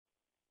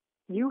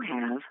You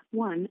have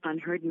one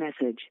unheard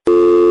message.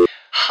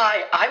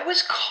 Hi, I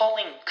was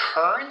calling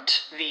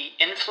Current, the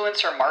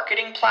influencer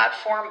marketing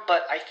platform,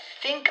 but I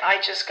think I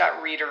just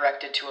got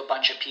redirected to a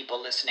bunch of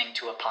people listening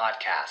to a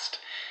podcast.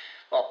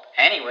 Well,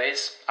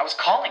 anyways, I was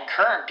calling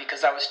Current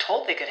because I was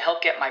told they could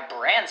help get my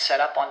brand set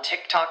up on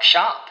TikTok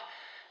Shop,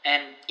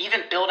 and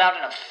even build out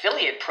an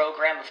affiliate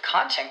program of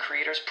content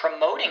creators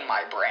promoting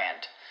my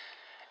brand,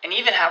 and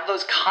even have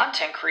those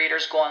content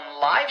creators go on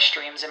live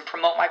streams and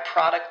promote my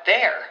product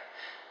there.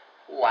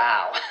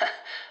 Wow,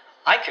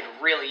 I could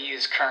really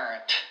use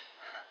Current.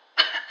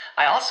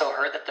 I also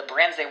heard that the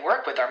brands they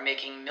work with are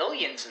making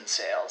millions in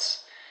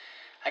sales.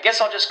 I guess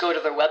I'll just go to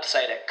their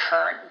website at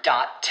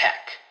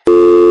current.tech.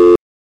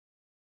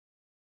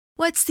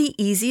 What's the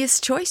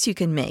easiest choice you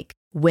can make?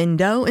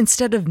 Window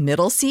instead of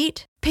middle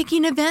seat?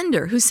 Picking a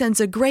vendor who sends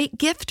a great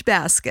gift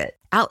basket?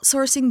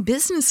 Outsourcing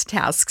business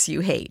tasks you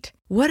hate?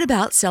 What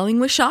about selling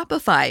with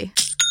Shopify?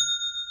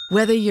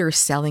 Whether you're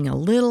selling a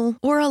little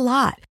or a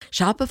lot,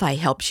 Shopify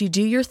helps you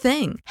do your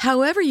thing,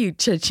 however you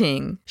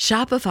cha-ching.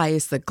 Shopify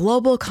is the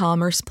global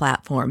commerce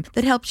platform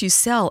that helps you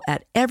sell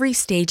at every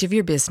stage of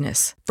your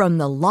business. From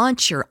the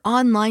launch your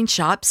online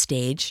shop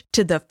stage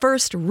to the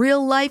first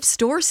real-life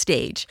store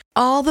stage,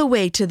 all the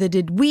way to the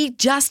did we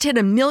just hit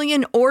 1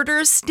 million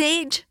orders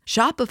stage.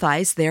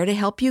 Shopify's there to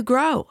help you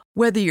grow.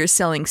 Whether you're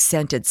selling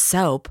scented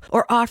soap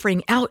or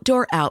offering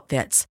outdoor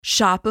outfits,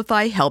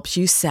 Shopify helps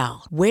you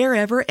sell.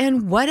 Wherever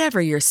and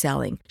whatever you're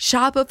selling,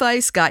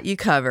 Shopify's got you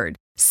covered.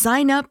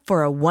 Sign up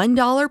for a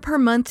 $1 per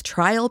month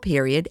trial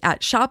period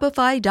at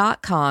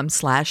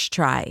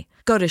shopify.com/try.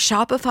 Go to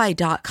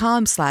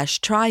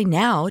shopify.com/try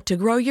now to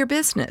grow your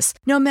business,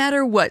 no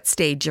matter what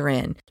stage you're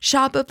in.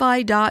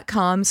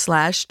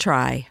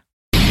 Shopify.com/try.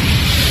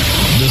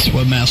 This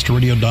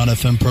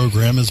WebmasterRadio.fm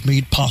program is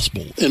made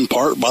possible in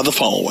part by the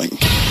following.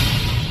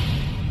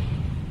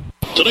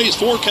 Today's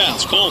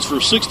forecast calls for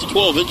 6 to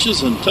 12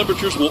 inches and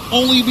temperatures will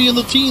only be in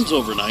the teens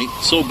overnight,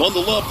 so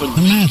bundle up and...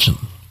 Imagine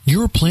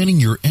you're planning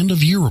your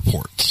end-of-year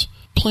reports,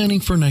 planning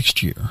for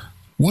next year.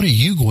 What are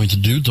you going to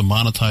do to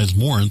monetize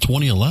more in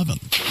 2011?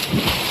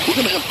 We're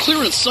going to have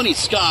clear and sunny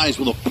skies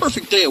with a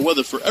perfect day of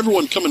weather for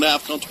everyone coming to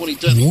AFCON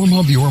 2010. Warm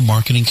up your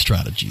marketing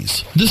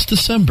strategies this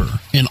December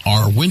in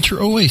our winter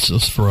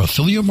oasis for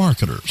affiliate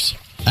marketers.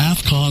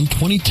 AFCON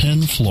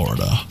 2010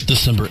 Florida,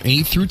 December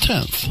 8th through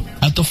 10th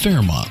at the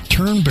Fairmont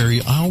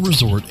Turnberry Isle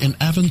Resort in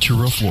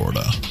Aventura,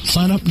 Florida.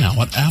 Sign up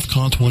now at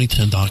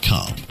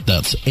AFCON2010.com.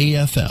 That's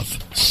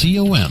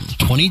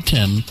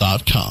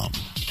AFFCON2010.com.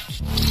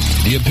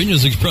 The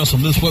opinions expressed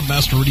on this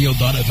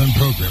WebmasterRadio.fm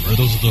program are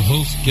those of the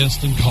host,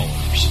 guests, and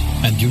callers,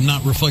 and do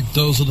not reflect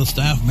those of the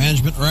staff,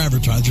 management, or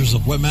advertisers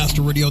of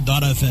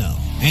WebmasterRadio.fm.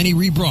 Any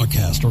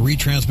rebroadcast or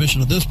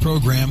retransmission of this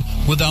program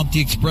without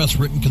the express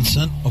written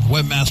consent of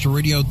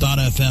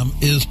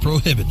WebmasterRadio.fm is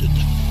prohibited.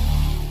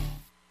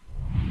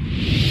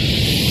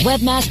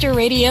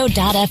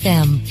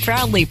 WebmasterRadio.fm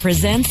proudly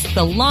presents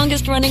the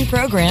longest-running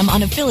program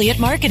on affiliate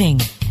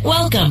marketing.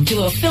 Welcome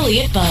to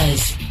Affiliate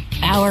Buzz.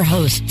 Our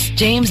hosts,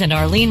 James and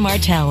Arlene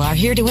Martell, are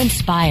here to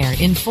inspire,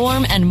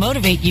 inform, and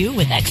motivate you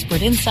with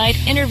expert insight,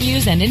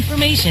 interviews, and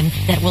information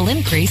that will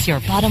increase your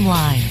bottom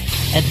line.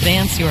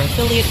 Advance your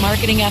affiliate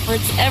marketing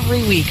efforts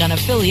every week on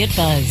Affiliate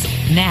Buzz.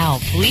 Now,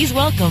 please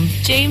welcome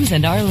James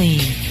and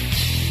Arlene.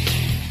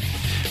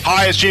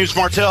 Hi, it's James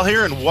Martell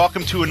here, and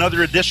welcome to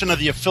another edition of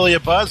the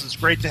Affiliate Buzz. It's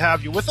great to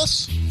have you with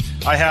us.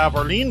 I have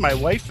Arlene, my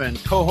wife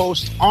and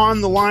co-host,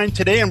 on the line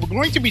today, and we're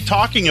going to be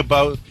talking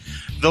about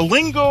the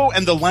lingo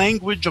and the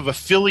language of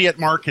affiliate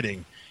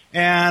marketing,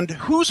 and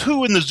who's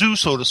who in the zoo,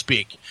 so to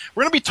speak.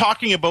 We're going to be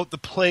talking about the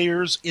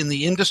players in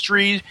the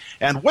industry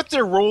and what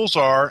their roles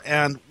are,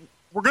 and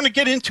we're going to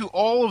get into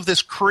all of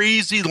this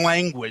crazy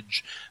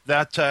language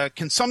that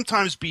can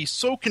sometimes be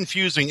so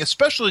confusing,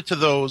 especially to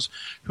those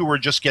who are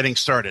just getting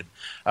started.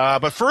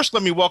 But first,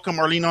 let me welcome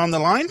Arlene on the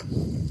line.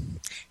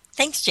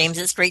 Thanks, James.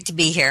 It's great to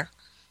be here.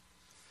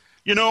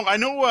 You know, I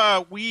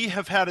know we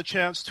have had a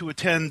chance to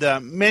attend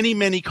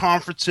many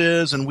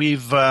conferences, and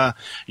we've,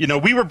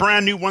 we were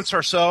brand new once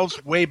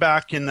ourselves way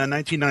back in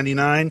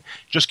 1999,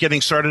 just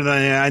getting started. And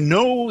I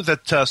know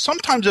that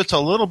sometimes it's a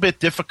little bit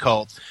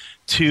difficult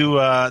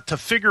to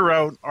figure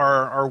out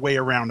our way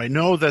around. I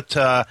know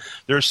that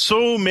there's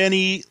so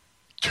many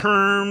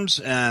terms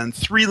and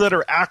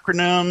three-letter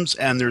acronyms,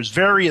 and there's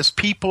various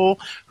people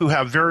who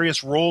have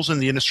various roles in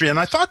the industry. And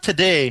I thought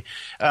today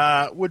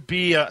would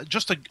be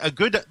just a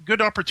good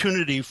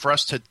opportunity for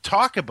us to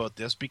talk about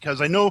this,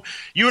 because I know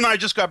you and I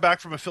just got back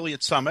from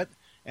Affiliate Summit,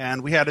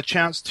 and we had a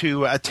chance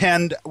to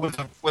attend with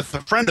a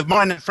friend of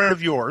mine and a friend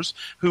of yours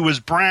who was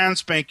brand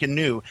spanking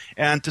new,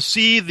 and to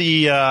see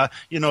the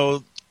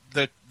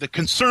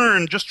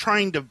concern just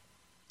trying to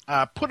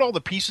put all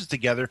the pieces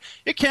together,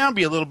 it can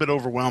be a little bit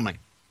overwhelming.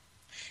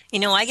 You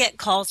know, I get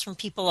calls from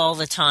people all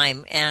the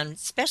time, and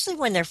especially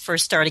when they're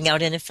first starting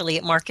out in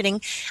affiliate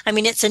marketing. I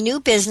mean, it's a new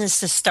business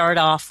to start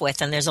off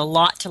with, and there's a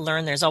lot to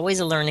learn. There's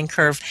always a learning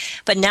curve.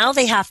 But now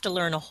they have to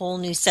learn a whole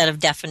new set of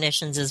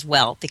definitions as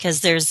well,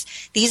 because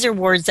these are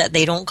words that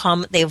they've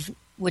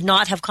would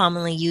not have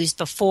commonly used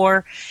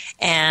before,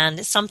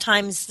 and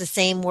sometimes the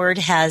same word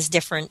has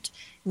different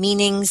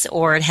meanings,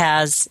 or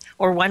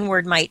one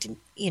word might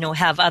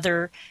have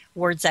other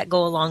words that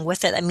go along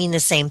with it that mean the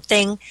same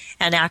thing.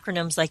 And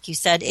acronyms, like you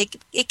said,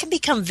 it can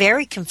become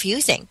very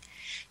confusing.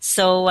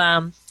 So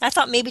I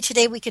thought maybe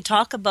today we could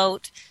talk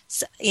about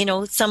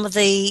some of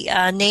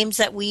the names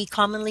that we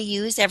commonly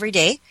use every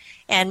day,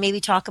 and maybe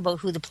talk about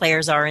who the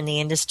players are in the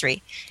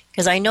industry.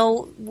 Because I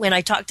know when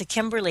I talked to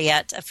Kimberly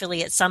at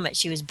Affiliate Summit,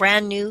 she was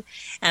brand new,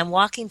 and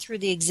walking through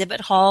the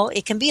exhibit hall,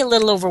 it can be a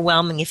little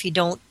overwhelming if you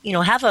don't,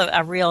 have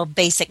a real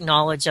basic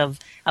knowledge of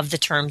the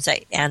terms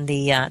and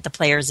the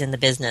players in the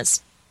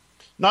business.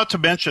 Not to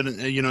mention,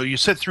 you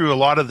sit through a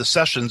lot of the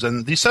sessions,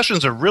 and these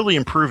sessions are really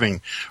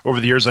improving over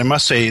the years, I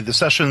must say. The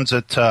sessions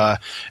at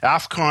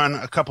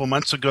AFCON a couple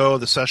months ago,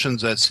 the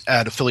sessions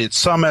at Affiliate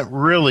Summit,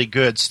 really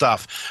good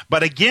stuff.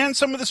 But again,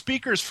 some of the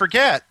speakers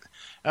forget,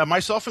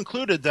 myself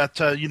included, that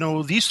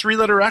these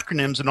three-letter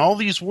acronyms and all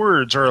these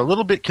words are a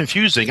little bit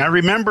confusing. I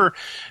remember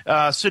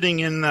sitting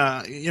in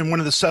one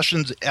of the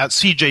sessions at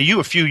CJU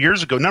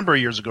a number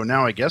of years ago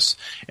now, I guess,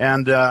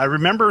 and I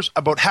remember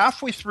about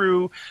halfway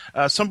through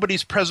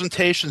somebody's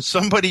presentation,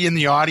 somebody in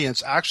the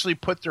audience actually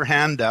put their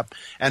hand up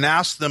and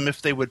asked them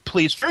if they would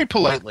please, very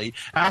politely,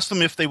 ask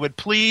them if they would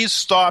please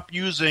stop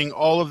using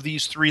all of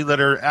these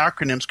three-letter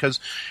acronyms, because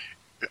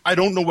I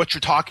don't know what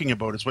you're talking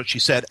about, is what she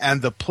said,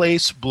 and the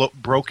place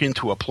broke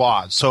into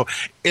applause. So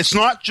it's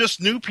not just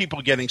new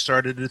people getting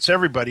started, it's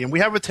everybody. And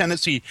we have a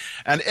tendency,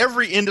 and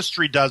every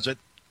industry does it,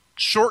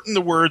 shorten the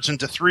words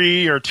into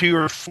 3 or 2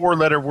 or 4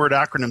 letter word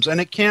acronyms,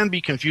 and it can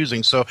be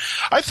confusing. So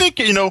I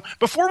think,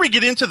 before we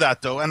get into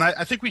that, though, and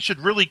I think we should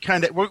really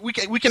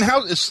we can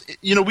have this,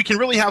 we can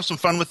really have some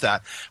fun with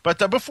that. But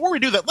before we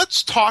do that,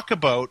 let's talk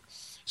about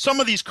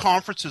some of these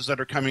conferences that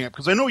are coming up,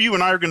 because I know you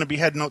and I are going to be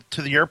heading out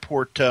to the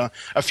airport a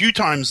few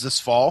times this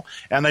fall,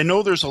 and I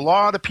know there's a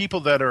lot of people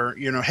that are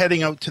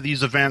heading out to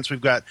these events.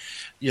 We've got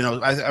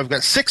I've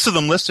got 6 of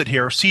them listed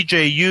here: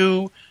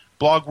 CJU,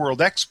 Blog World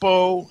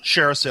Expo,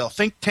 ShareASale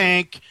Think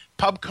Tank,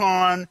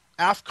 PubCon,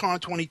 AFCON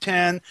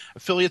 2010,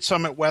 Affiliate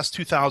Summit West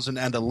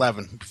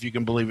 2011. If you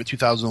can believe it,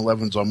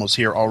 2011 is almost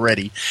here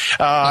already.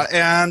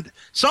 And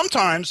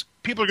sometimes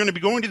people are going to be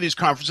going to these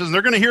conferences, and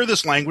they're going to hear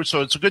this language, so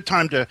it's a good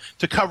time to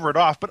cover it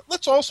off. But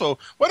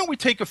why don't we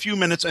take a few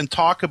minutes and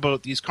talk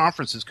about these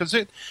conferences, because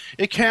it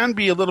can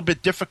be a little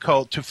bit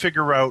difficult to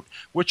figure out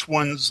which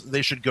ones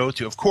they should go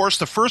to. Of course,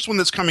 the first one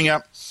that's coming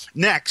up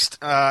next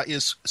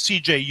is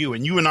CJU,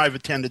 and you and I have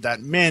attended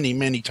that many,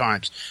 many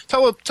times.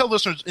 Tell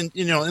listeners, in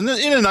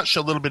a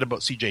nutshell, a little bit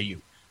about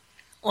CJU.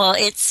 Well,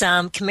 it's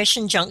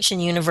Commission Junction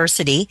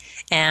University,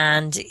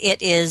 and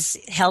it is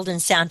held in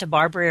Santa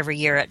Barbara every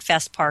year at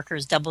Fest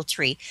Parker's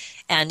Doubletree,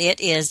 and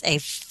it is a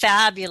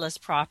fabulous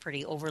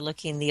property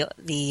overlooking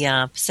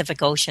the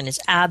Pacific Ocean. It's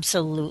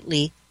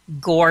absolutely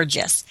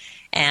gorgeous,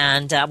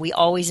 and we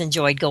always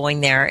enjoyed going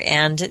there.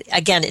 And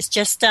again, it's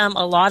just a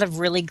lot of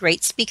really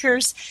great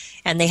speakers,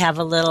 and they have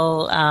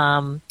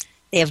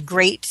they have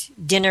great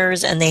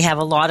dinners, and they have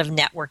a lot of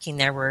networking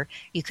there where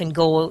you can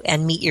go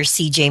and meet your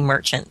CJ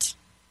merchant.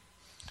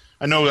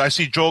 I know I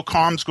see Joel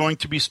Combs going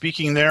to be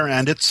speaking there,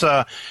 and it's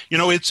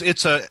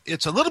it's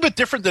a little bit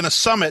different than a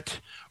summit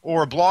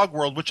or a Blog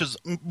World, which is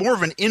more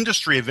of an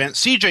industry event.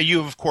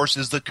 CJU, of course,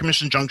 is the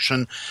Commission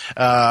Junction,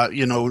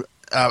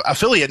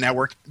 affiliate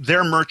network.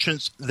 Their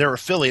merchants, their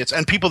affiliates,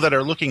 and people that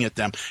are looking at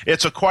them.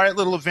 It's a quiet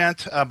little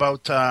event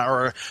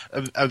or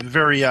a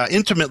very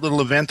intimate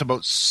little event,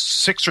 about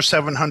 600 or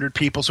 700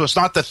 people. So it's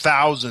not the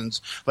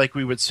thousands like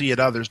we would see at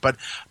others. But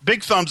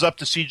big thumbs up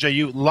to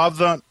CJU. Love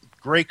them.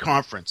 Great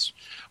conference.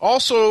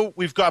 Also,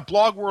 we've got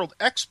Blog World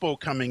Expo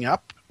coming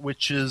up,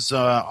 which is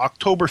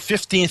October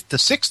 15th to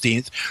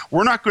 16th.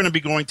 We're not going to be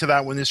going to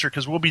that one this year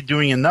because we'll be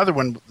doing another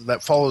one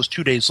that follows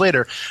 2 days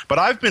later. But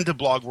I've been to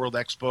Blog World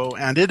Expo,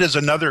 and it is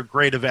another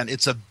great event.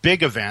 It's a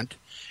big event,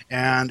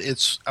 and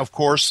it's, of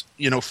course,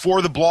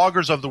 for the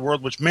bloggers of the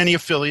world, which many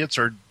affiliates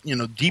are,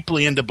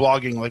 deeply into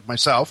blogging like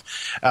myself.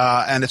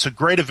 And it's a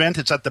great event.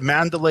 It's at the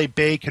Mandalay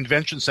Bay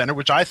Convention Center,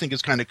 which I think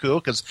is kind of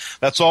cool because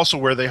that's also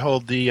where they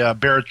hold the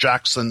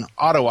Barrett-Jackson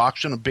Auto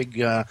Auction, a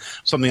big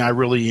something I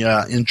really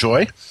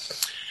enjoy.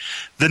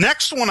 The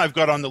next one I've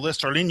got on the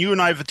list, Arlene, you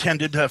and I have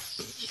attended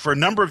for a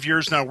number of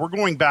years now. We're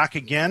going back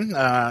again.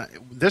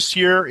 This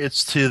year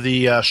it's to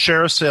the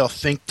ShareASale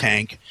Think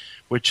Tank,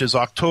 which is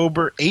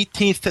October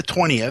 18th to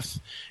 20th,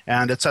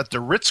 and it's at the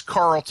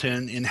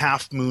Ritz-Carlton in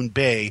Half Moon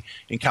Bay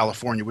in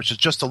California, which is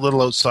just a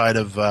little outside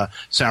of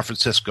San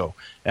Francisco.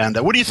 And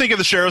what do you think of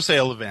the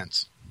ShareASale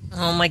events?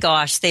 Oh my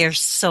gosh, they're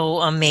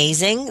so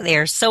amazing.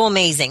 They're so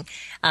amazing.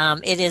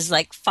 It is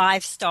like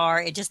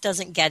 5-star. It just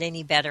doesn't get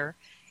any better.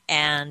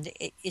 And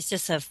it's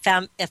just a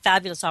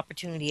fabulous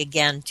opportunity,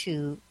 again,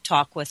 to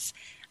talk with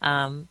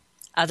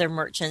other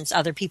merchants,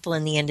 other people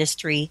in the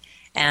industry,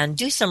 and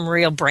do some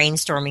real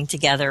brainstorming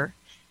together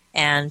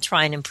and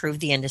try and improve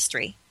the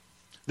industry.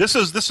 This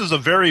is a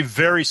very,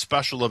 very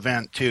special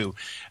event, too.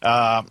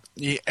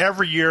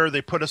 Every year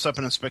they put us up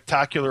in a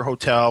spectacular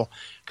hotel.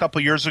 A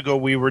couple years ago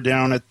we were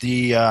down at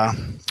the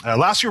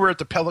last year we were at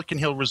the Pelican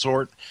Hill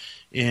Resort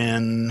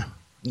in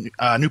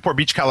Newport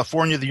Beach,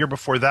 California. The year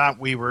before that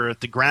we were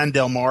at the Grand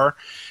Del Mar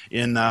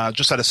in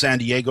just out of San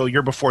Diego.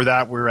 Year before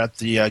that we were at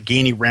the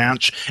Gainey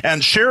Ranch.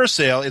 And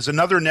ShareASale is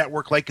another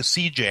network like a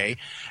CJ.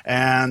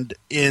 And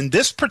in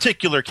this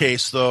particular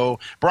case, though,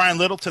 Brian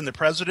Littleton, the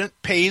president,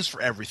 pays for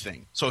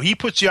everything. So he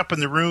puts you up in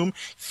the room,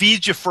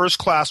 feeds you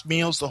first-class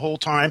meals the whole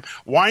time,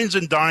 wines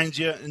and dines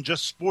you, and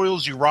just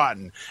spoils you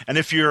rotten. And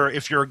if you're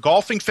a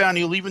golfing fan,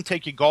 he'll even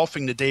take you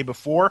golfing the day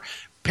before.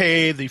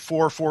 Pay the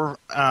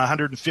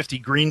 450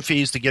 green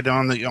fees to get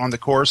on the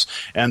course,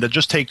 and it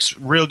just takes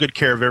real good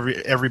care of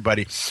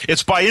everybody.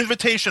 It's by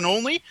invitation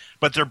only,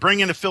 but they're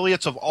bringing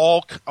affiliates of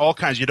all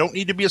kinds. You don't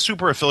need to be a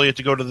super affiliate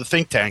to go to the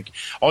think tank.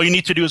 All you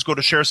need to do is go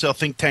to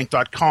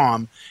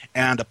ShareASaleThinkTank.com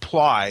and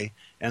apply.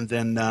 And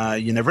then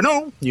you never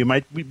know, you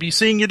might be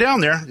seeing you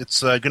down there.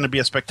 It's going to be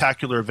a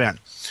spectacular event.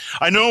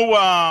 I know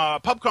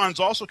PubCon's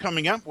also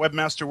coming up,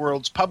 Webmaster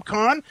World's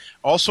PubCon,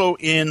 also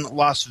in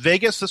Las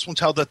Vegas. This one's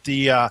held at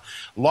the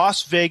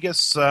Las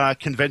Vegas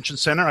Convention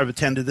Center. I've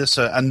attended this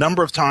a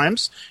number of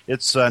times.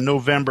 It's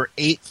November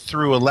 8th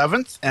through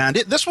 11th. And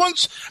this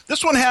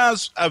one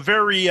has a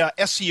very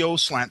SEO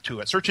slant to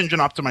it, search engine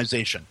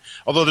optimization.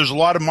 Although there's a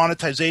lot of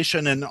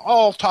monetization and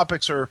all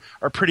topics are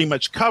pretty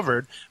much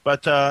covered,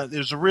 but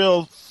there's a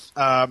real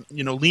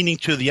leaning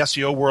to the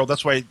SEO world.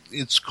 That's why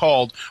it's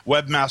called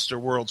Webmaster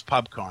World's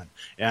PubCon.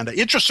 And an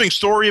interesting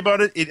story about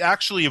it, it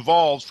actually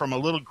evolves from a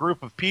little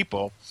group of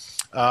people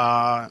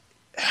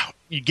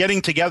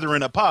getting together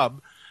in a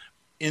pub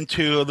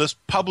into this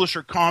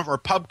publisher or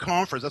pub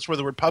conference. That's where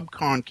the word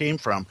PubCon came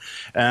from,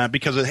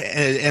 because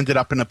it ended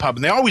up in a pub.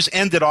 And they always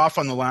ended off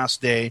on the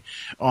last day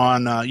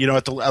on,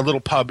 at a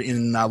little pub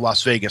in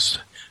Las Vegas.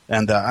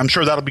 And I'm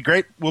sure that'll be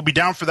great. We'll be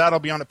down for that. I'll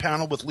be on a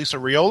panel with Lisa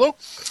Riolo.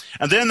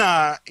 And then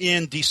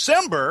in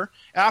December,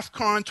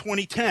 AFCON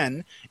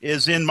 2010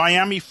 is in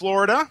Miami,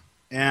 Florida,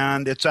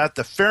 and it's at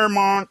the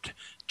Fairmont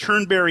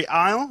Turnberry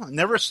Isle.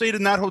 Never stayed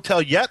in that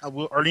hotel yet.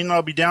 Arlene and I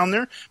will be down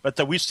there. But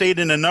we've stayed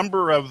in a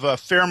number of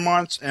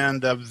Fairmonts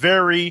and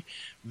very,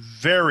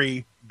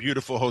 very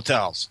beautiful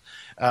hotels.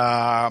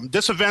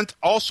 This event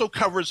also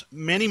covers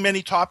many,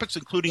 many topics,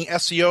 including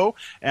SEO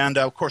and,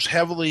 of course,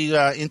 heavily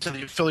into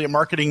the affiliate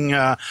marketing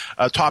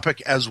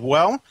topic as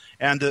well.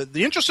 And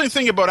the interesting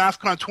thing about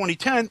AFCON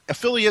 2010,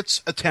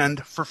 affiliates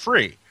attend for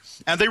free.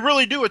 And they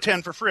really do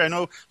attend for free. I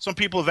know some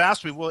people have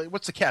asked me, well,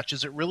 what's the catch?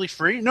 Is it really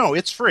free? No,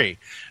 it's free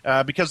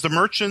because the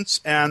merchants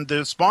and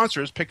the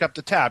sponsors pick up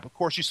the tab. Of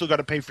course, you still got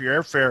to pay for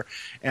your airfare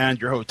and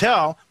your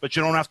hotel, but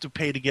you don't have to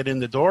pay to get in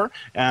the door.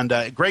 And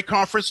great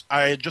conference.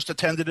 I just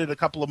attended it a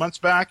couple of months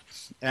back,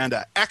 and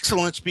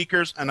excellent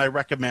speakers, and I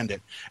recommend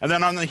it. And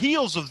then on the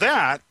heels of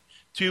that,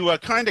 to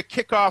kind of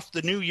kick off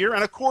the new year,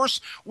 and of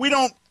course, we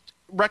don't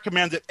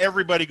recommend that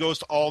everybody goes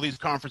to all these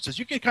conferences.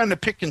 You can kind of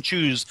pick and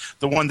choose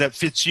the one that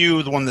fits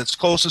you, the one that's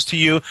closest to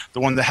you, the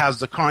one that has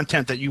the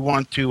content that you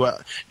want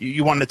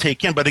to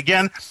take in. But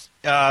again,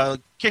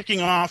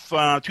 kicking off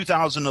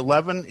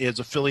 2011 is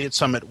Affiliate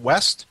Summit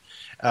West.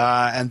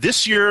 And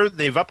this year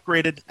they've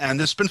upgraded, and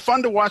it's been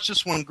fun to watch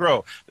this one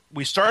grow.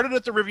 We started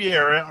at the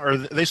Riviera, or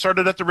they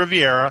started at the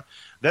Riviera,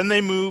 then they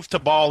moved to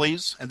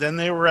Bally's, and then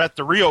they were at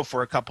the Rio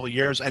for a couple of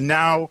years, and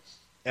now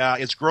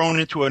it's grown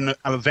into an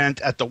event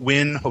at the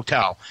Wynn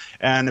Hotel.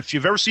 And if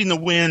you've ever seen the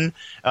Wynn,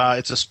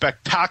 it's a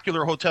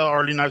spectacular hotel.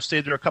 Arlene and I have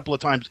stayed there a couple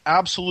of times.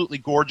 Absolutely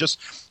gorgeous.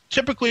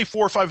 Typically $400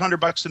 or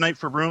 $500 a night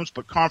for rooms,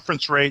 but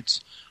conference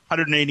rates,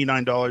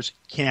 $189.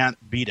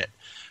 Can't beat it.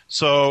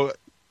 So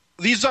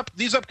these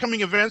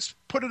upcoming events,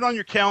 put it on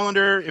your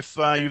calendar. If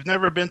you've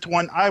never been to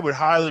one, I would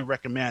highly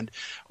recommend.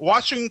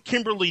 Watching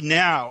Kimberly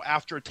now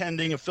after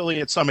attending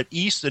Affiliate Summit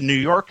East in New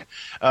York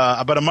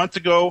about a month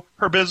ago,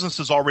 her business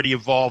has already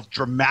evolved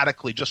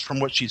dramatically just from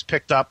what she's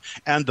picked up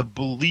and the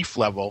belief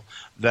level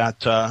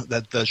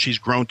that she's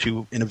grown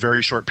to in a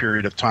very short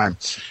period of time.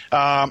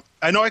 I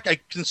know I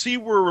can see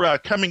we're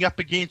coming up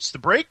against the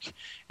break.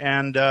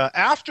 And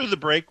after the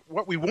break,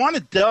 what we want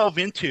to delve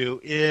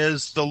into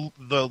is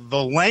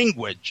the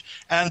language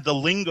and the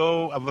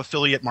lingo of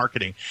affiliate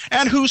marketing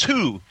and who's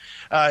who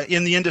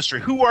in the industry.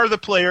 Who are the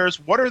players?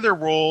 What are their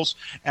roles?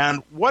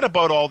 And what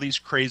about all these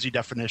crazy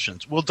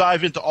definitions? We'll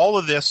dive into all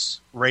of this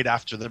right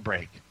after the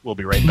break. We'll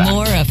be right back.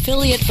 More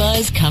Affiliate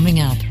Buzz coming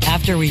up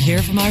after we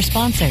hear from our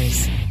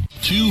sponsors.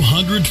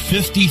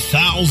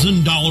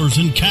 $250,000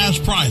 in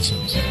cash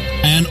prizes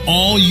and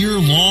all year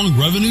long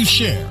revenue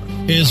share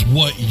is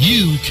what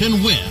you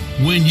can win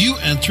when you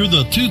enter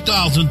the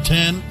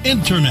 2010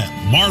 Internet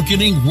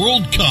Marketing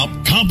World Cup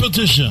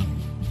competition.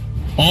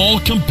 All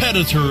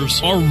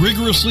competitors are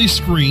rigorously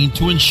screened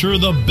to ensure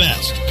the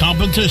best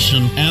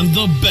competition and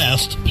the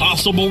best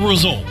possible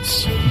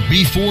results.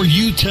 Before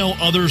you tell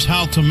others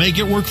how to make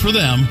it work for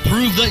them,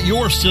 prove that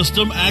your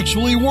system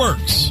actually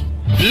works.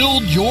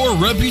 Build your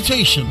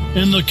reputation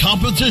in the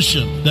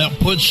competition that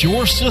puts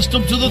your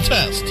system to the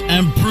test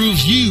and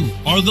proves you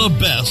are the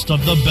best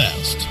of the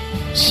best.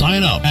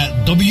 Sign up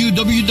at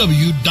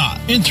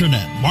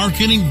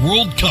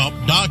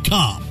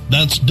www.internetmarketingworldcup.com.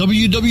 That's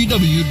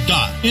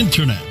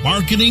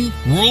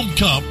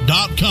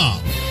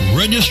www.internetmarketingworldcup.com.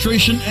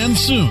 Registration ends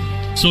soon,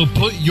 so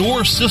put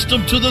your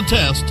system to the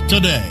test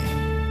today.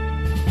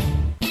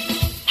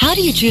 How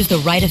do you choose the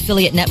right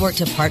affiliate network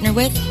to partner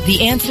with?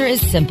 The answer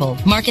is simple.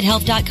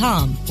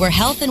 MarketHealth.com, where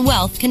health and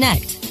wealth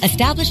connect.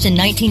 Established in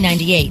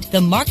 1998, the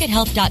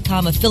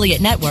MarketHealth.com affiliate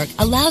network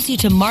allows you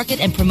to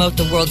market and promote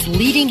the world's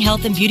leading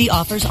health and beauty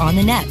offers on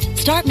the net.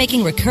 Start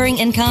making recurring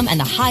income and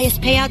the highest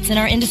payouts in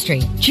our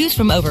industry. Choose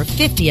from over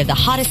 50 of the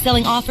hottest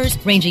selling offers,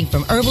 ranging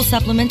from herbal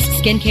supplements,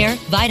 skincare,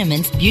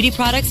 vitamins, beauty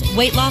products,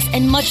 weight loss,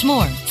 and much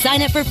more.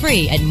 Sign up for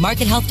free at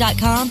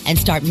MarketHealth.com and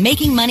start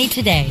making money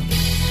today.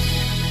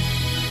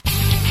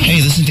 Hey,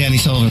 this is Danny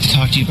Sullivan to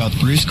talk to you about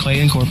Bruce Clay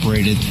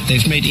Incorporated.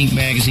 They've made Inc.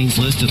 Magazine's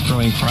list of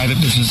growing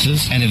private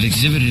businesses and have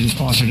exhibited and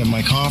sponsored at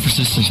my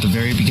conferences since the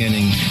very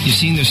beginning. You've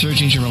seen their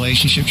search engine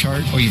relationship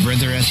chart, or you've read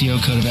their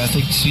SEO code of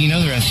ethics, so you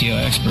know they're SEO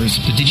experts.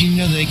 But did you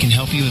know they can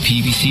help you with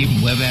PPC,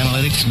 web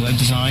analytics, web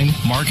design,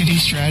 marketing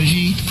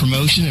strategy,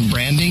 promotion, and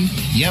branding?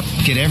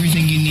 Yep, get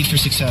everything you need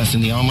for success in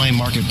the online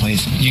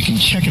marketplace. You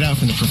can check it out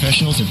from the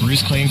professionals at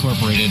Bruce Clay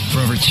Incorporated. For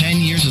over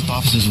 10 years with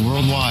offices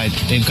worldwide,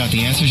 they've got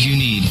the answers you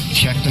need.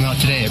 Check them out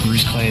today at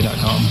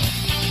bruceclay.com.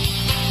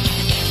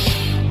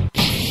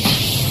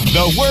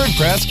 The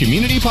WordPress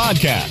Community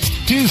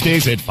Podcast,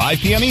 Tuesdays at 5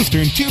 p.m.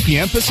 Eastern, 2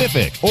 p.m.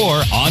 Pacific,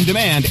 or on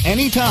demand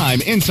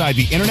anytime inside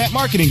the Internet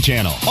Marketing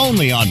Channel,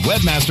 only on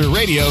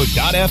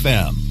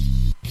webmasterradio.fm.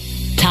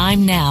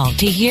 Time now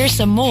to hear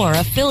some more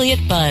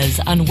affiliate buzz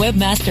on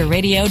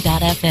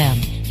webmasterradio.fm.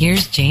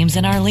 Here's James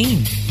and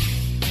Arlene.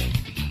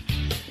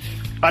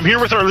 I'm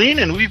here with Arlene,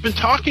 and we've been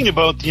talking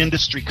about the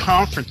industry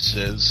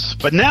conferences,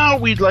 but now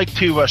we'd like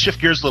to shift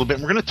gears a little bit.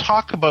 We're going to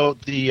talk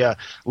about the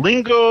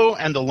lingo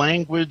and the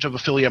language of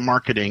affiliate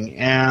marketing,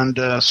 and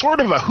sort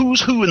of a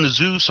who's who in the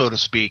zoo, so to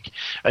speak.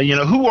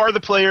 Who are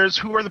the players?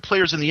 Who are the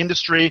players in the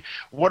industry?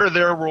 What are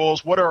their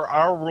roles? What are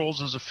our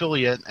roles as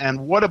affiliate?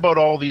 And what about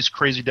all these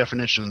crazy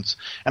definitions?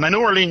 And I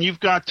know, Arlene,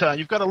 you've got a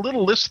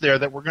little list there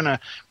that we're going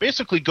to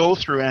basically go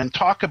through and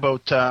talk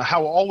about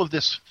how all of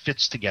this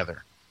fits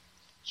together.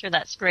 Sure,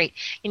 that's great.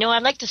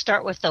 I'd like to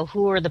start with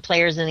who are the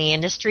players in the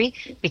industry,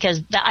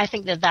 because I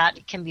think that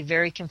can be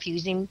very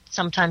confusing.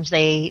 Sometimes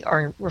they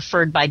are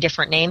referred by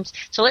different names.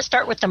 So let's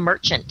start with the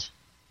merchant.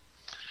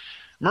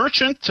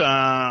 Merchant,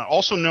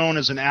 also known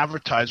as an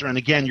advertiser, and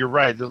again, you're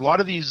right. A lot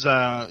of these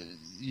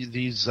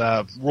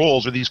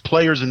roles or these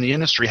players in the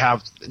industry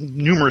have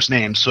numerous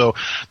names. So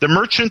the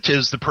merchant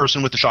is the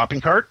person with the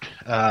shopping cart.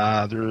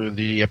 They're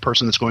the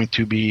person that's going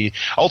to be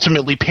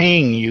ultimately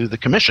paying you the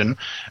commission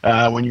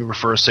when you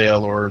refer a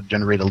sale or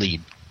generate a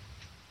lead.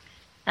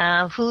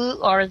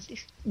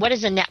 What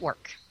is a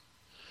network?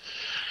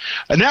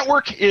 A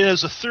network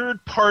is a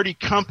third-party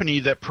company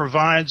that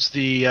provides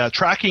the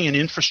tracking and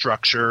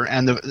infrastructure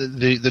and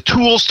the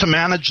tools to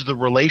manage the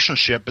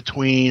relationship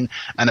between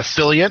an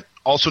affiliate,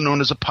 also known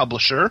as a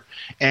publisher,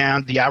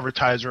 and the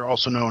advertiser,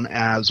 also known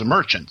as a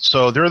merchant.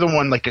 So they're the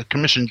one like a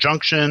Commission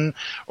Junction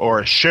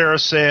or a Share a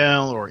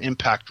Sale or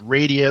Impact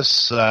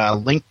Radius,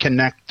 Link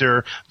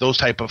Connector, those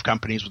type of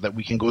companies that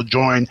we can go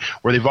join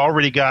where they've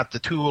already got the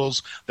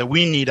tools that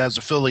we need as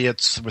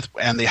affiliates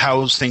and they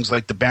house things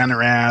like the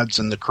banner ads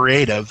and the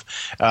creative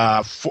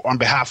on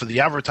behalf of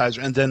the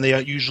advertiser, and then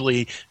they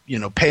usually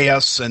pay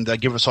us and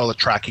give us all the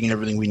tracking and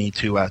everything we need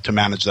to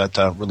manage that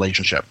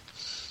relationship.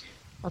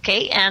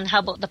 Okay, and how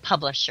about the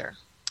publisher?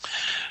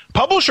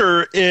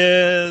 Publisher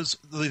is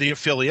the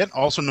affiliate,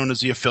 also known as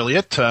the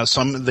affiliate.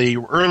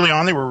 Early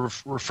on they were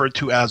referred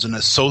to as an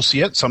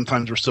associate.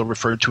 Sometimes we're still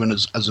referred to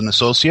as an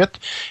associate.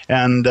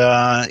 And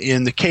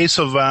in the case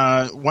of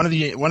one of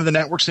the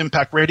networks,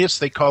 Impact Radius,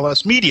 they call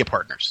us media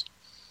partners.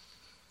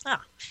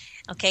 Ah,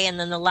 okay. And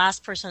then the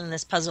last person in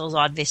this puzzle is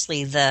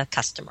obviously the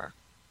customer.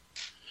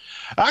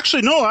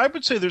 Actually, no. I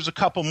would say there's a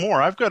couple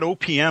more. I've got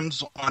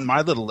OPMs on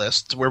my little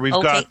list where we've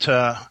got.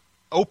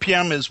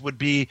 OPM would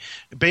be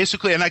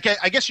basically, and I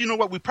guess you know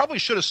what, we probably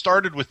should have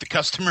started with the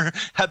customer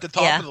at the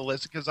top of the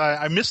list because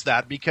I missed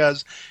that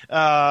because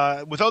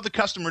without the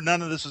customer,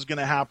 none of this is going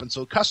to happen.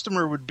 So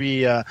customer would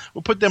be,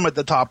 we'll put them at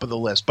the top of the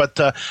list. But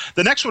the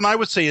next one I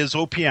would say is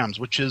OPMs,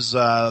 which is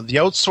the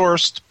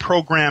outsourced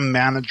program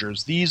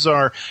managers. These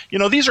are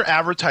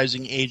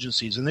advertising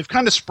agencies, and they've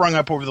kind of sprung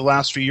up over the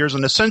last few years.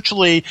 And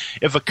essentially,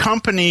 if a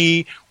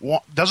company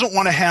doesn't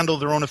want to handle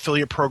their own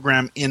affiliate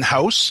program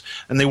in-house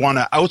and they want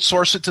to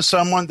outsource it to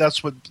someone,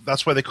 that's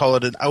why they call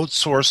it an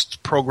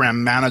outsourced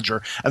program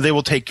manager, and they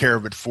will take care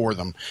of it for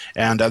them.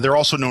 And they're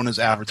also known as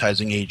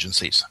advertising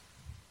agencies.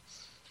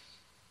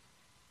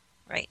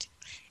 Right.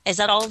 Is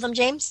that all of them,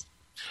 James?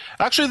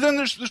 Actually, then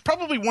there's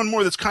probably one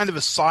more that's kind of a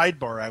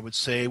sidebar, I would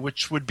say,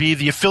 which would be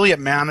the affiliate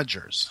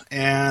managers.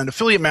 And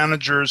affiliate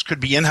managers could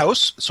be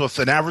in-house. So if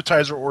an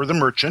advertiser or the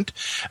merchant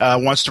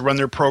wants to run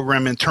their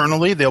program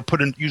internally, they'll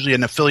put in usually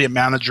an affiliate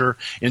manager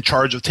in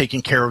charge of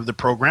taking care of the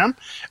program.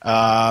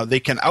 They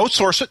can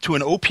outsource it to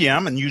an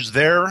OPM and use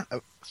their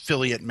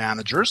affiliate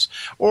managers,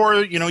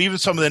 or even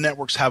some of the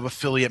networks have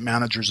affiliate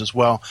managers as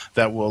well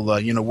that will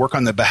work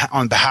on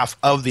behalf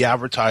of the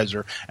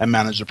advertiser and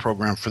manage the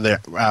program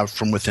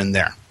from within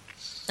there.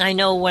 I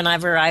know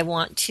whenever I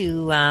want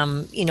to,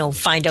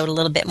 find out a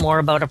little bit more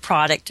about a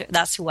product,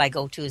 that's who I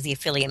go to, is the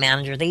affiliate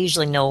manager. They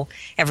usually know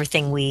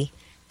everything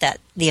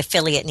that the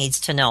affiliate needs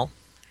to know.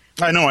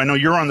 I know.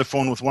 You're on the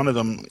phone with one of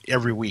them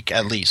every week,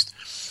 at least.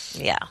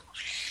 Yeah.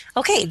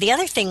 Okay. The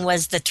other thing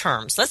was the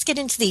terms. Let's get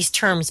into these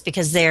terms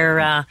because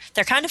they're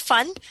kind of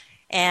fun,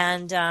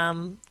 and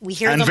we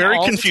hear them all the time. And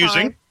very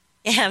confusing.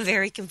 Yeah,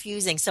 very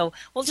confusing. So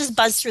we'll just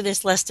buzz through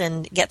this list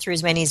and get through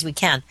as many as we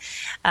can.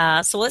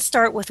 So let's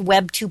start with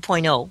Web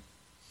 2.0.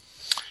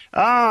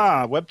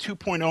 Web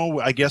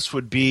 2.0, I guess,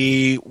 would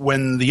be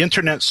when the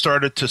Internet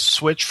started to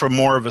switch from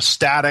more of a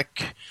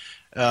static,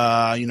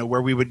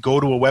 where we would go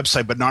to a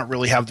website but not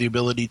really have the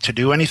ability to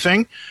do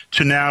anything,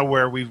 to now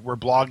where we're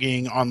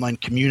blogging, online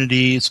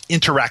communities.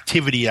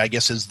 Interactivity, I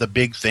guess, is the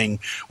big thing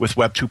with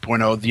Web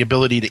 2.0, the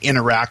ability to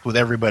interact with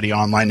everybody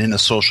online in a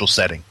social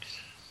setting.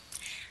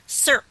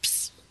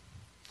 SERPs.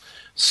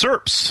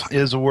 SERPs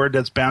is a word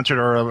that's bantered,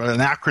 or an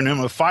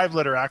acronym, a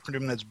 5-letter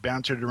acronym that's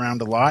bantered around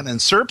a lot. And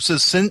SERPs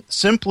is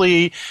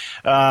simply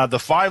the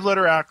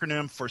 5-letter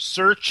acronym for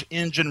Search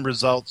Engine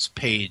Results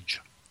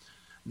Page.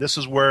 This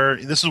is where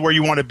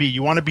you want to be.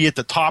 You want to be at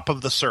the top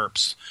of the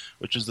SERPs,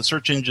 which is the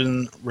Search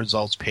Engine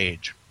Results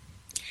Page.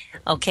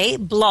 Okay,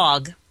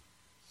 blog.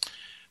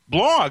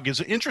 Blog is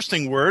an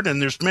interesting word,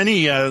 and there's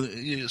many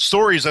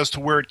stories as to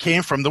where it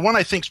came from. The one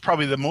I think is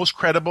probably the most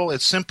credible.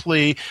 It's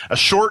simply a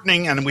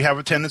shortening, and we have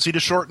a tendency to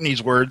shorten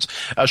these words,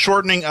 a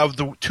shortening of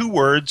the two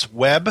words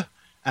web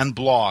and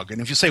blog.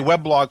 And if you say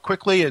web blog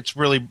quickly, it's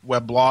really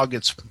web blog,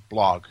 it's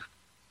blog.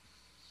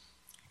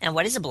 And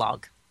what is a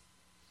blog?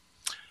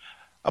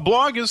 A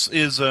blog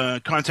is a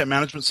content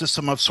management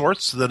system of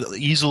sorts that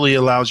easily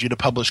allows you to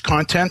publish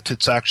content.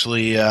 It's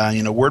actually,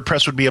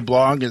 WordPress would be a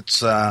blog.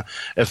 It's a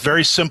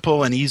very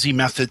simple and easy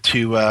method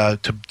to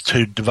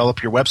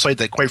develop your website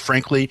that, quite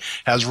frankly,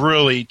 has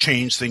really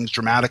changed things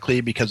dramatically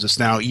because it's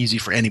now easy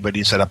for anybody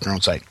to set up their own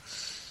site.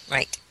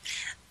 Right.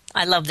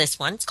 I love this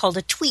one. It's called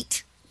a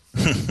tweet.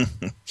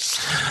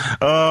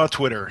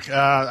 Twitter.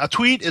 A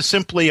tweet is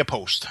simply a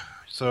post.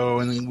 So,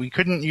 and we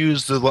couldn't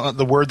use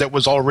the word that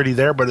was already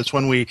there, but it's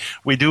when we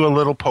do a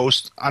little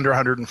post under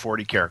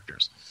 140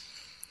 characters.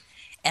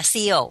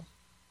 SEO.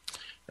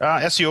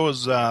 SEO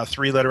is a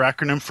 3-letter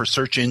acronym for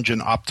Search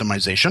Engine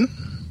Optimization.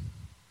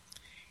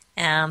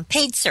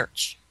 Paid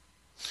search.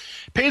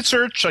 Paid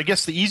search, I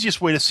guess the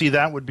easiest way to see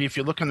that would be if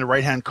you look in the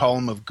right-hand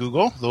column of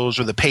Google. Those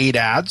are the paid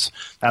ads.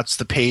 That's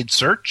the paid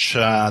search.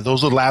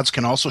 Those little ads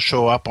can also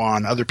show up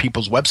on other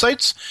people's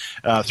websites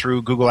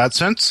through Google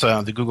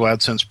AdSense, the Google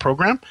AdSense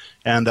program.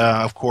 And,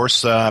 of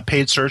course,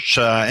 paid search,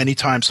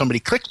 anytime somebody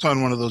clicks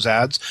on one of those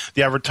ads,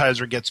 the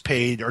advertiser gets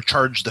paid or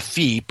charged a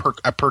fee,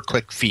 a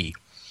per-click fee.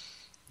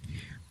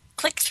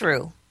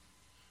 Click-through.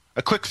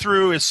 A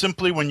click-through is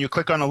simply when you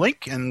click on a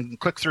link and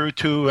click through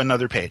to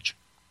another page.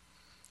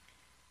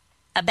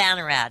 A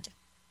banner ad.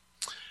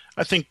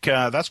 I think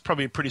that's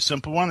probably a pretty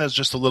simple one. That's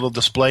just a little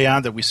display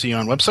ad that we see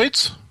on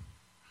websites.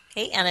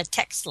 Okay, and a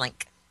text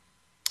link.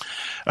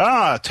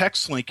 A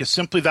text link is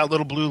simply that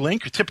little blue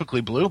link,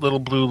 typically blue, little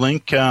blue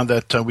link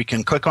that we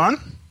can click on.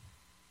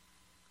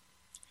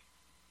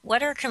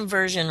 What are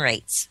conversion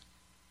rates?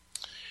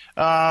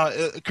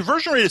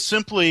 Conversion rate is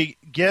simply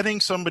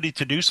getting somebody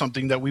to do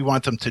something that we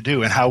want them to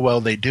do and how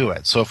well they do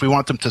it. So if we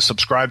want them to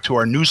subscribe to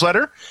our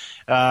newsletter,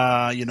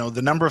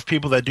 the number of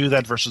people that do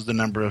that versus the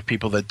number of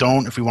people that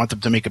don't. If we want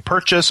them to make a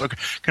purchase,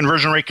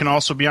 conversion rate can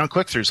also be on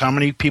click-throughs. How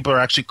many people are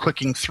actually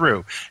clicking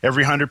through?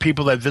 Every 100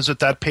 people that visit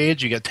that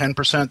page, you get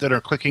 10% that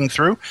are clicking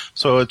through.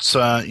 So it's,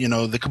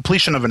 the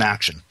completion of an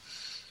action.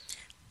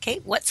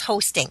 Okay, what's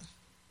hosting?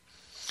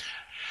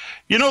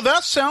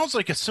 That sounds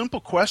like a simple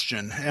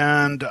question,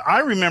 and I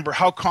remember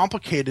how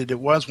complicated it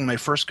was when I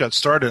first got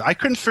started. I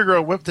couldn't figure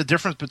out what the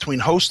difference between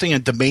hosting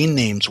and domain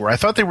names were. I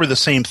thought they were the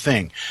same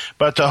thing.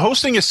 But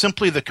hosting is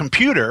simply the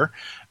computer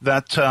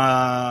that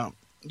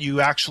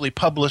you actually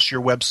publish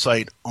your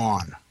website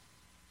on.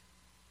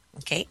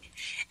 Okay.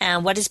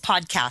 And what is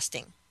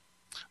podcasting?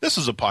 This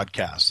is a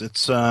podcast.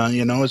 It's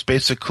it's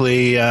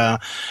basically a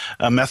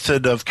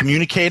method of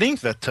communicating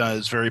that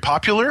is very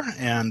popular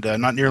and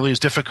not nearly as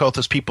difficult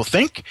as people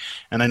think.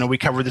 And I know we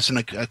covered this in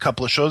a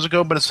couple of shows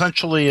ago, but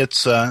essentially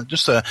it's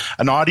just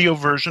an audio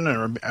version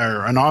or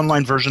an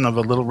online version of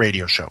a little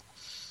radio show.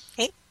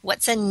 Okay,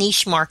 what's a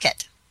niche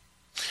market?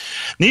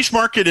 Niche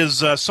market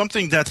is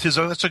something that's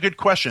a good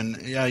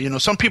question.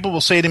 Some people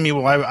will say to me,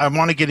 well, I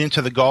want to get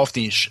into the golf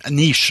niche. I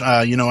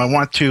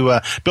want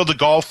to build a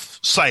golf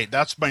site.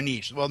 That's my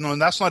niche. Well, no,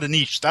 that's not a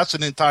niche. That's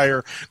an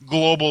entire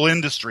global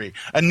industry.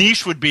 A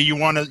niche would be you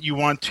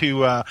want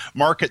to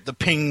market the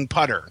ping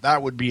putter.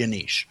 That would be a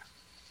niche.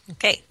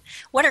 Okay.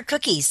 What are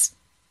cookies?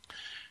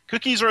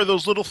 Cookies are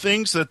those little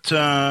things that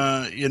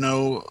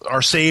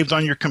are saved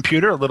on your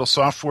computer, a little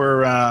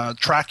software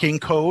tracking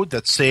code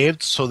that's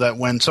saved so that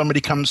when somebody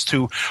comes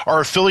to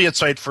our affiliate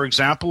site, for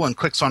example, and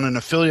clicks on an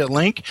affiliate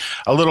link,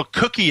 a little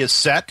cookie is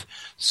set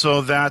so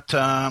that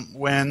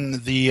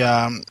when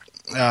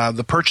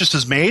the purchase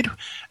is made,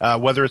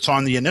 whether it's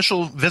on the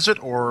initial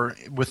visit or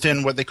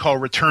within what they call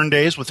return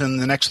days, within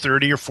the next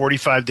 30 or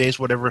 45 days,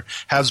 whatever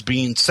has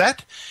been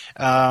set,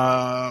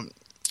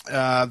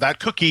 that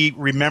cookie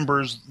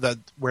remembers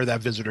where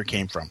that visitor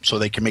came from, so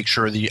they can make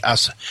sure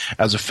us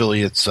as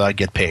affiliates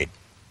get paid.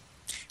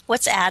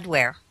 What's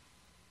adware?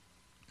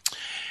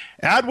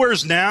 Adware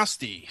is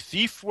nasty.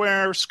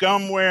 Thiefware,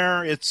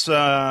 scumware. It's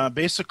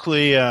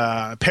basically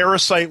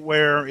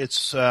parasiteware.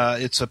 It's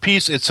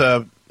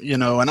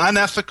an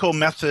unethical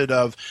method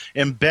of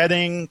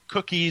embedding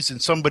cookies in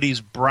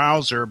somebody's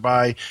browser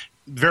by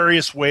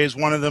various ways.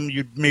 One of them,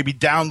 you maybe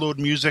download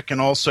music and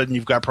all of a sudden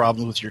you've got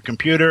problems with your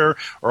computer,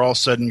 or all of a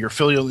sudden your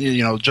affiliate,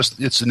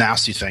 it's a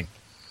nasty thing.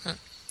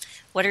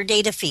 What are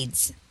data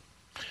feeds?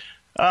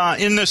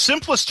 In the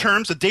simplest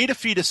terms, a data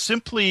feed is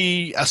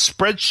simply a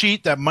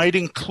spreadsheet that might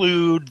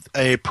include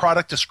a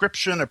product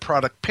description, a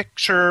product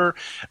picture,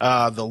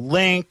 the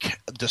link,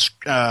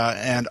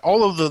 and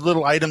all of the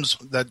little items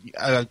that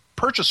a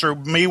purchaser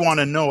may want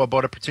to know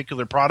about a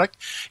particular product.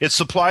 It's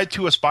supplied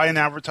to us by an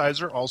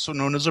advertiser, also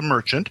known as a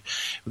merchant,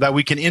 that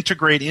we can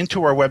integrate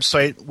into our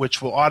website,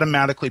 which will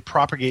automatically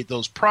propagate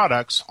those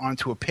products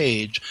onto a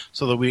page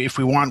so that if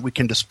we want, we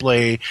can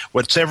display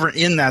whatever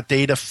in that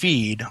data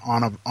feed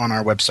on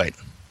our website.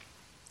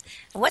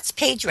 What's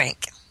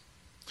PageRank?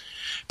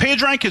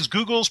 PageRank is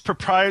Google's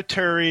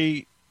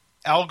proprietary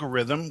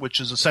algorithm, which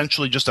is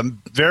essentially just a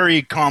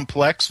very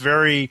complex,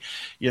 very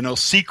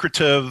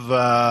secretive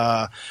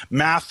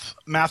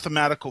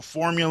mathematical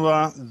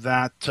formula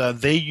that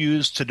they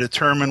use to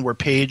determine where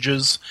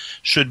pages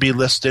should be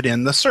listed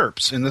in the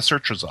SERPs, in the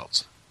search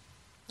results.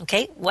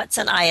 Okay, what's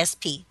an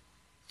ISP?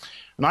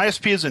 An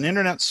ISP is an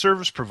internet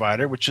service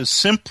provider, which is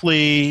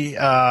simply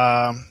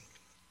where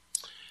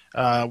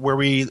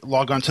we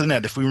log onto the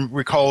net. If we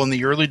recall, in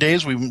the early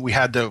days, we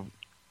had to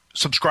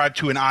subscribe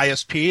to an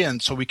ISP,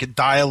 and so we could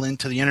dial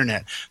into the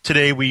internet.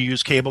 Today, we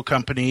use cable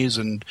companies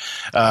and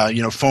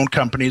phone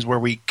companies where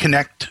we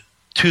connect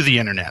to the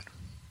internet.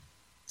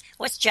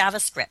 What's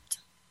JavaScript?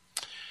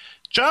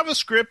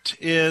 JavaScript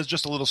is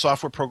just a little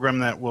software program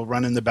that will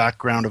run in the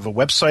background of a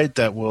website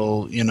that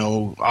will,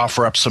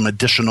 offer up some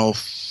additional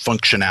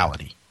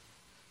functionality.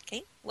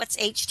 Okay. What's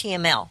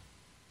HTML?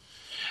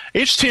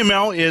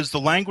 HTML is the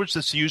language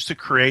that's used to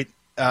create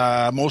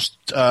most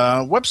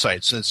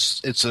websites.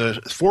 It's a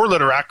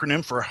 4-letter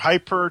acronym for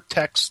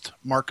Hypertext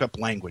Markup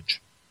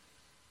Language.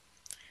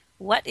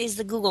 What is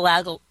the Google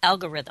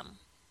algorithm?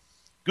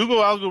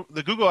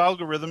 The Google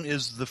algorithm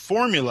is the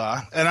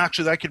formula, and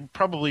actually I could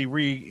probably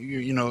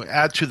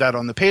add to that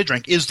on the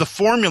PageRank, is the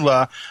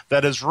formula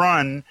that is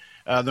run,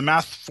 the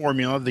math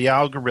formula, the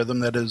algorithm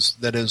that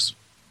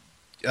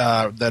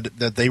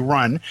they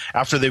run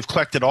after they've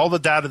collected all the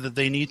data that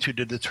they need to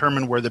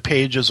determine where the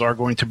pages are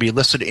going to be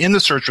listed in the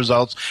search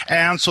results,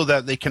 and so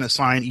that they can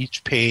assign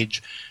each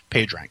page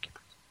PageRank.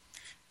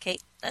 Okay,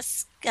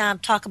 let's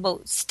talk about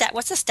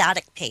what's a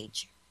static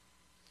page?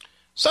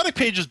 Static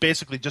page is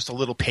basically just a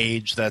little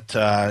page that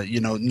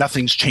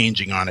nothing's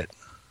changing on it.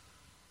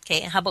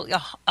 Okay, and how about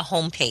a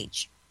home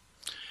page?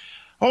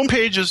 Home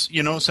page is,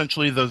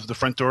 essentially the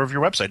front door of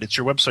your website. It's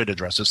your website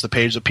address. It's the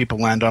page that people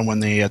land on when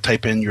they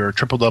type in your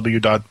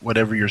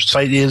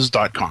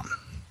www.whatever-your-site-is.com.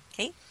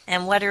 Okay.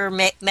 And what are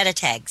meta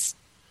tags?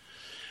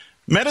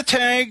 Meta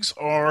tags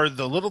are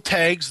the little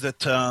tags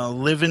that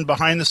live in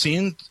behind the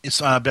scenes.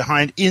 It's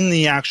behind in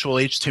the actual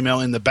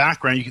HTML in the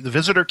background. The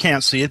visitor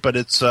can't see it, but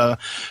it's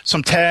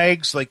some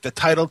tags, like the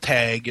title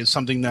tag is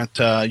something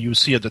that you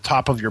see at the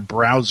top of your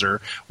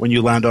browser when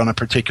you land on a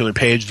particular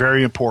page.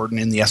 Very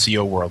important in the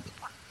SEO world.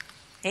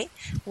 Okay.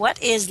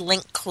 What is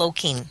link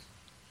cloaking?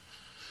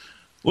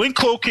 Link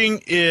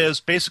cloaking is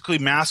basically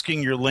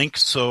masking your link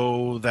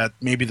so that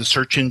maybe the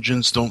search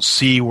engines don't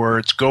see where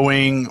it's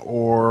going,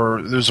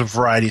 or there's a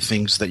variety of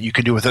things that you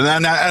can do with it.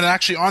 And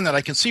actually on that,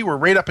 I can see we're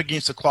right up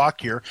against the clock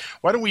here.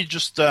 Why don't we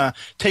just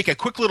take a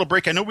quick little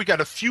break? I know we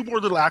got a few more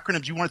little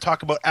acronyms you want to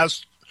talk about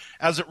as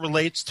it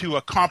relates to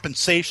a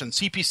compensation,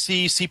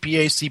 CPC,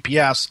 CPA,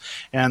 CPS,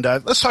 and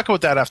let's talk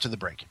about that after the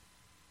break.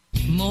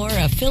 More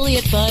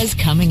Affiliate Buzz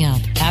coming up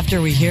after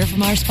we hear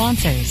from our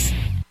sponsors.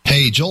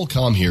 Hey, Joel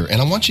Comm here,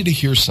 and I want you to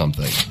hear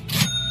something.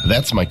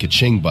 That's my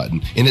ka-ching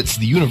button, and it's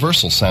the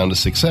universal sound of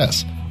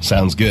success.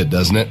 Sounds good,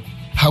 doesn't it?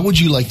 How would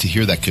you like to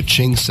hear that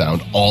ka-ching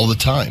sound all the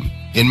time?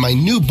 In my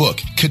new book,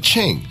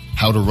 Ka-ching,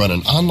 How to run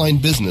an online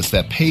business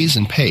that pays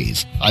and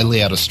pays. I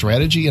lay out a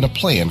strategy and a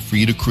plan for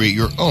you to create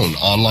your own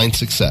online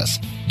success.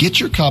 Get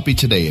your copy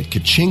today at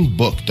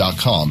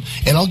kachingbook.com,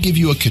 and I'll give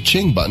you a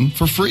Kaching button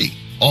for free.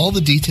 All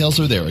the details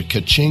are there at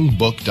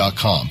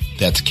kachingbook.com.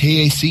 That's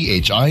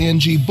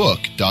KACHING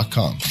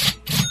book.com.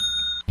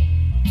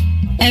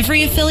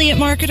 Every affiliate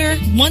marketer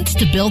wants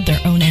to build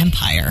their own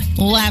empire.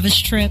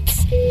 Lavish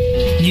trips,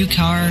 new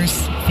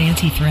cars,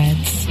 fancy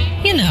threads.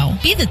 You know,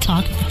 be the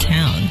talk of the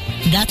town.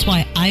 That's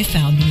why I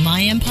found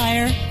my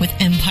empire with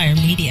Empire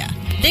Media.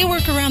 They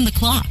work around the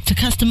clock to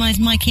customize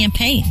my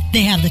campaign.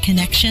 They have the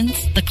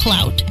connections, the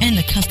clout, and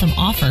the custom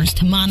offers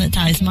to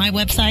monetize my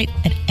website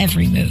at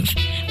every move.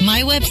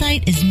 My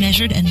website is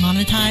measured and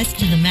monetized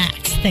to the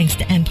max thanks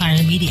to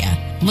Empire Media.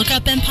 Look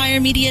up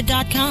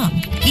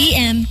EmpireMedia.com,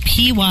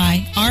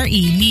 EMPYRE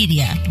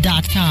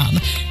Media.com,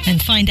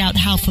 and find out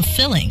how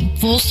fulfilling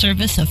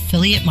full-service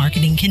affiliate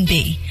marketing can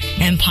be.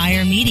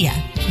 Empire Media.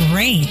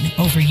 Reign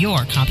over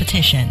your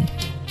competition.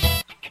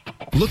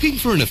 Looking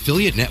for an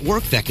affiliate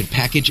network that can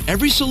package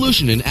every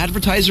solution an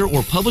advertiser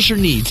or publisher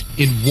needs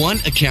in one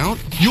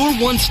account? Your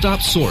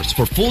one-stop source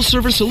for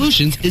full-service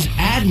solutions is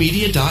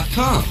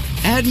AdMedia.com.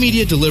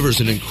 AdMedia delivers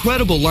an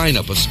incredible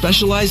lineup of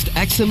specialized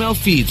XML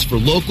feeds for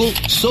local,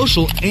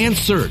 social, and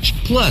search,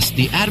 plus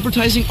the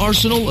advertising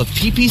arsenal of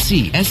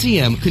PPC,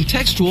 SEM,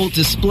 contextual,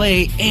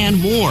 display, and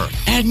more.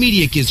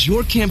 AdMedia gives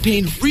your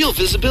campaign real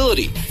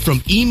visibility, from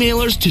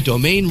emailers to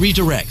domain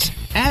redirects.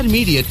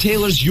 AdMedia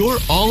tailors your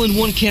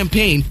all-in-one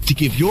campaign to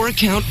give your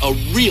account a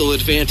real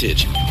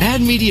advantage.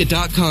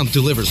 AdMedia.com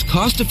delivers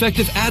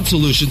cost-effective ad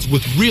solutions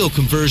with real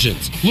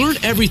conversions. Learn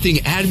everything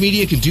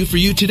AdMedia can do for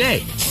you today.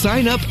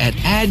 Sign up at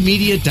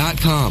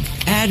AdMedia.com.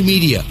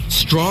 AdMedia.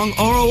 Strong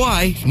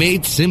ROI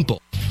made simple.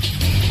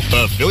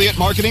 Affiliate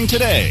Marketing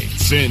Today.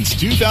 Since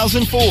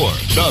 2004,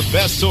 the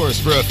best source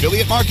for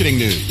affiliate marketing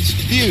news,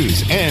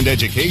 views, and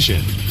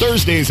education.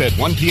 Thursdays at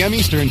 1 p.m.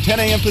 Eastern,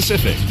 10 a.m.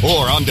 Pacific,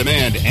 or on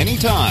demand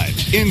anytime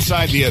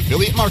inside the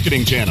Affiliate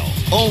Marketing Channel,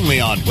 only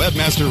on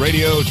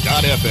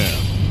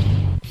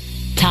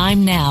webmasterradio.fm.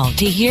 Time now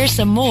to hear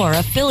some more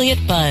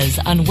affiliate buzz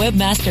on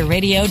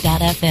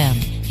webmasterradio.fm.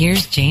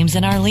 Here's James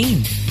and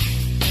Arlene.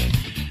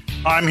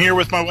 I'm here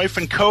with my wife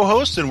and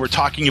co-host, and we're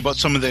talking about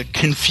some of the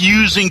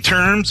confusing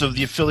terms of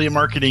the affiliate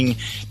marketing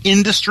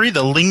industry,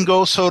 the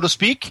lingo, so to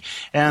speak.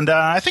 And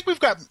I think we've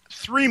got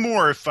 3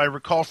 more, if I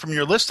recall from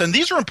your list. And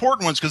these are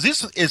important ones because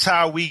this is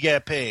how we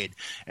get paid.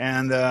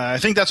 And I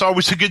think that's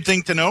always a good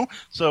thing to know.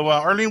 So,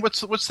 Arlene,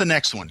 what's the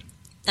next one?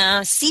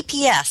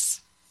 CPS.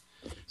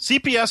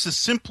 CPS is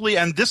simply,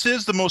 and this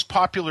is the most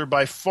popular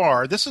by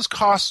far, this is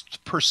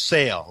cost per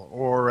sale,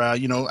 or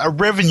a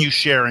revenue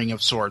sharing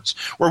of sorts,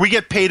 where we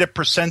get paid a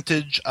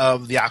percentage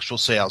of the actual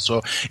sale.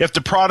 So if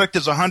the product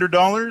is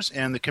 $100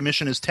 and the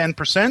commission is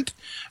 10%,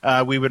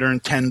 we would earn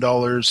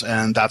 $10,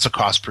 and that's a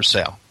cost per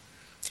sale.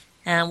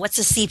 And what's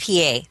a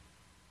CPA?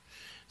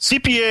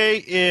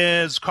 CPA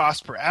is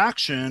cost per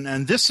action,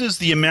 and this is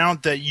the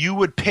amount that you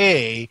would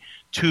pay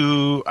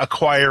to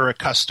acquire a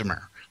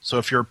customer. So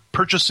if you're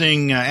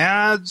purchasing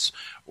ads,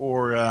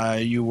 or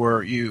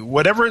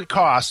whatever it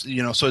costs,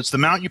 so it's the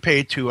amount you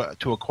pay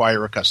to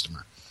acquire a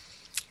customer.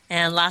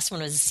 And last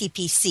one was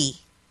CPC.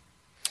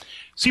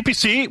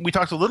 CPC, we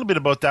talked a little bit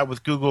about that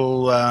with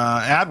Google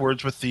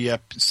AdWords with the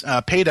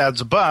paid ads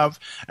above,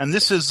 and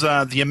this is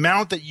the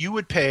amount that you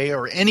would pay,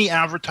 or any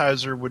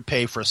advertiser would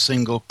pay, for a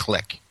single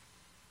click.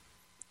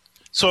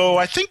 So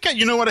I think I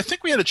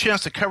think we had a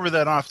chance to cover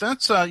that off.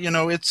 That's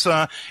it's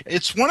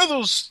one of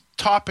those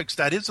topics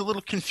that is a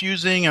little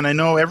confusing, and I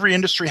know every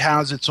industry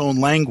has its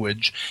own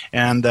language,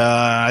 and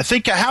I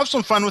think have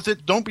some fun with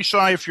it. Don't be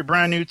shy if you're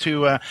brand new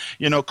to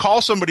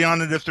call somebody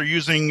on it if they're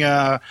using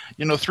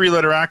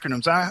 3-letter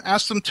acronyms.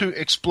 Ask them to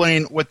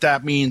explain what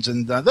that means,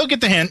 and they'll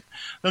get the hint.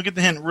 They'll get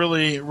the hint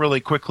really, really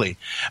quickly.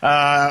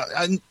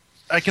 I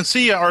can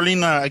see,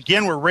 Arlene,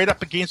 again, we're right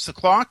up against the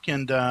clock,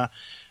 and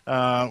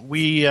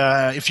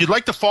if you'd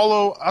like to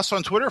follow us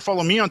on Twitter,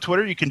 follow me on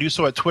Twitter, you can do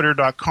so at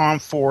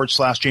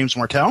twitter.com/James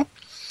Martell.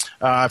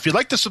 If you'd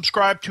like to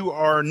subscribe to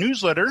our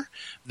newsletter,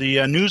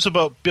 the news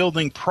about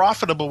building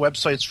profitable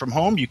websites from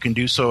home, you can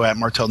do so at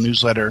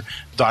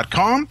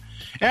martelnewsletter.com.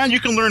 And you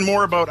can learn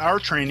more about our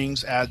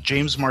trainings at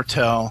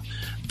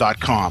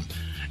jamesmartell.com.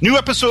 New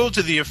episodes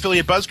of the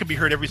Affiliate Buzz can be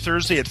heard every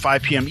Thursday at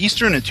 5 p.m.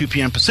 Eastern and 2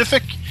 p.m.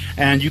 Pacific.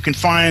 And you can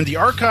find the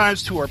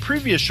archives to our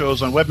previous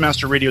shows on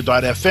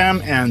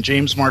webmasterradio.fm and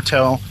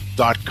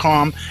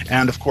jamesmartell.com,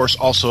 and, of course,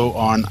 also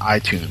on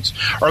iTunes.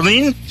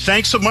 Arlene,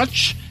 thanks so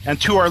much. And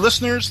to our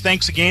listeners,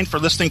 thanks again for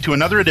listening to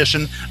another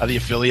edition of the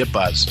Affiliate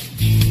Buzz.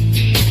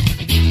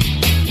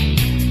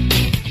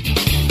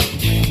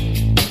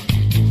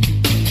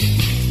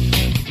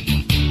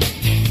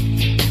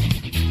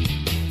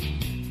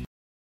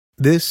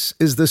 This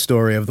is the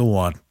story of the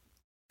one.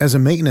 As a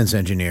maintenance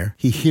engineer,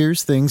 he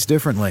hears things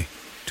differently.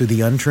 To the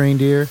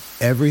untrained ear,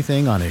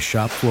 everything on his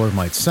shop floor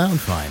might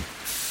sound fine,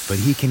 but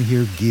he can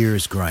hear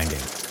gears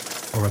grinding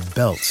or a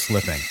belt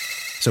slipping.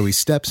 So he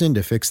steps in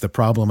to fix the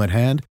problem at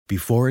hand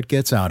before it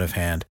gets out of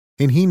hand.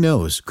 And he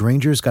knows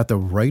Grainger's got the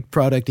right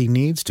product he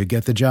needs to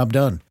get the job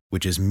done,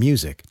 which is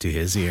music to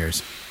his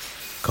ears.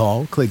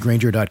 Call, click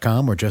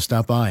Grainger.com, or just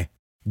stop by.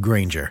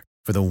 Grainger,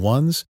 for the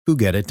ones who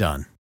get it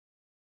done.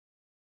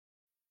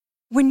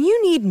 When you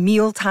need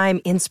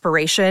mealtime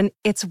inspiration,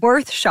 it's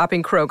worth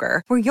shopping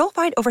Kroger, where you'll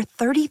find over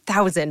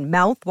 30,000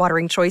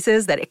 mouth-watering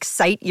choices that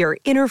excite your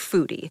inner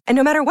foodie. And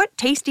no matter what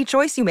tasty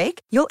choice you make,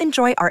 you'll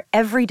enjoy our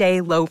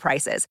everyday low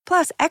prices,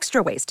 plus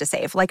extra ways to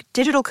save, like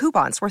digital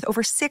coupons worth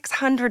over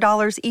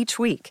 $600 each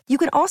week. You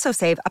can also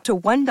save up to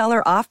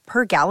 $1 off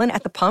per gallon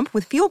at the pump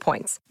with fuel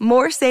points.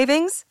 More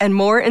savings and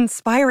more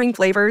inspiring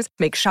flavors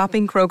make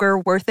shopping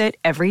Kroger worth it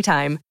every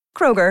time.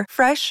 Kroger,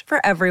 fresh for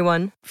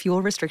everyone.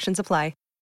 Fuel restrictions apply.